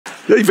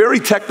A very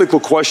technical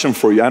question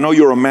for you. I know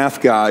you're a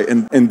math guy,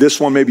 and this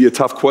one may be a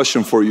tough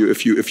question for you.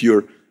 If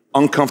you're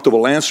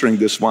uncomfortable answering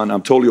this one,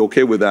 I'm totally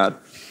okay with that.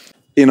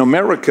 In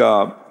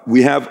America,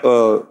 we have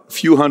a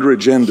few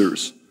hundred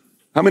genders.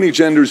 How many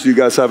genders do you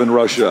guys have in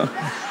Russia?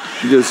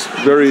 Just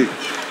very,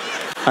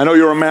 I know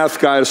you're a math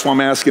guy, that's why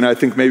I'm asking. I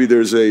think maybe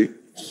there's a...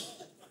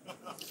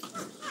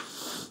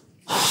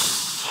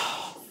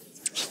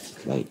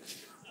 Like...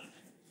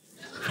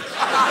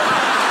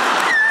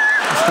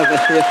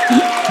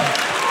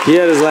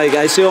 Here is like,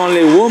 I see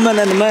only women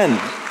and men.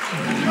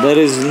 There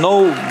is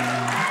no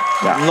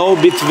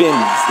between.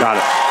 Got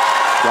it.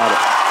 Got it.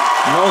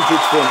 No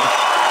between.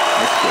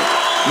 That's good.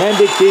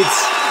 Maybe kids.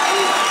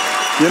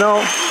 You know,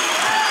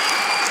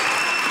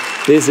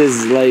 this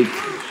is like,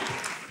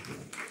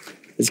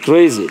 it's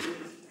crazy.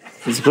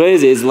 It's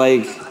crazy. It's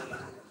like,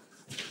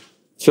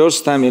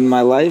 first time in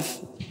my life,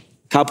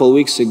 couple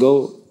weeks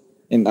ago,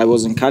 and I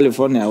was in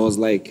California, I was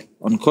like,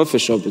 on coffee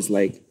shop, it's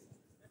like,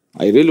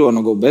 I really want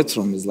to go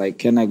bathroom. It's like,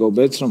 can I go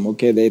bathroom?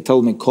 Okay, they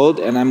told me code,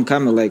 and I'm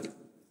coming like,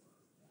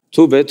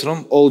 2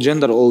 bedroom, all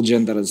gender.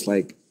 It's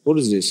like, what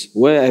is this?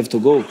 Where I have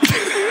to go?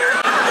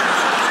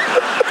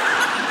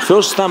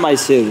 First time I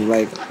see it,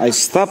 like, I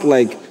stopped,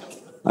 like,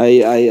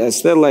 I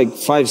stayed like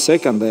 5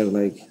 seconds there,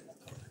 like,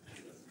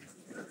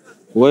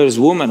 where's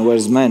woman,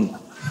 where's man?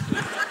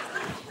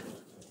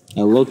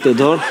 I locked the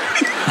door.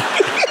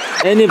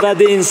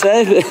 Anybody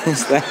inside?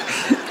 It's like,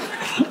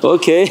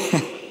 okay.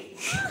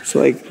 It's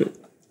like,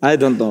 I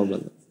don't know,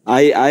 but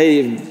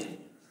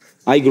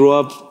I grew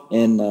up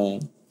in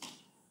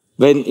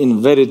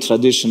very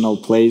traditional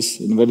place,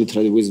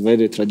 with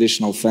very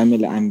traditional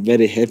family. I'm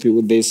very happy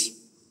with this.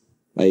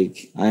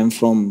 Like, I'm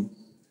from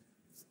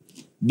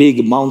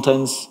big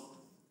mountains,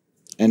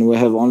 and we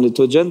have only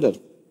 2 gender.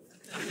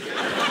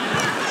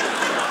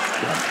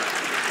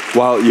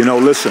 well, you know,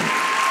 listen.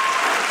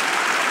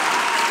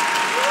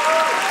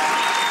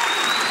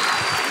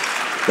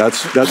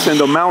 That's in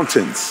the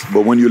mountains.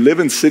 But when you live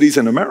in cities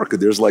in America,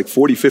 there's like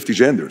 40, 50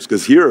 genders.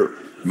 Because here,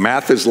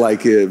 math is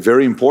like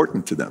very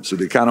important to them. So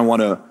they kind of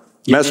want to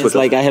mess with it.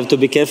 Like I have to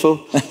be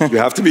careful. You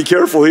have to be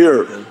careful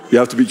here. You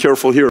have to be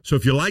careful here. So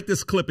if you like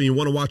this clip and you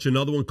want to watch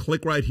another one,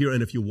 click right here.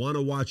 And if you want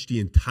to watch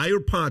the entire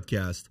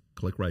podcast,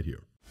 click right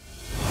here.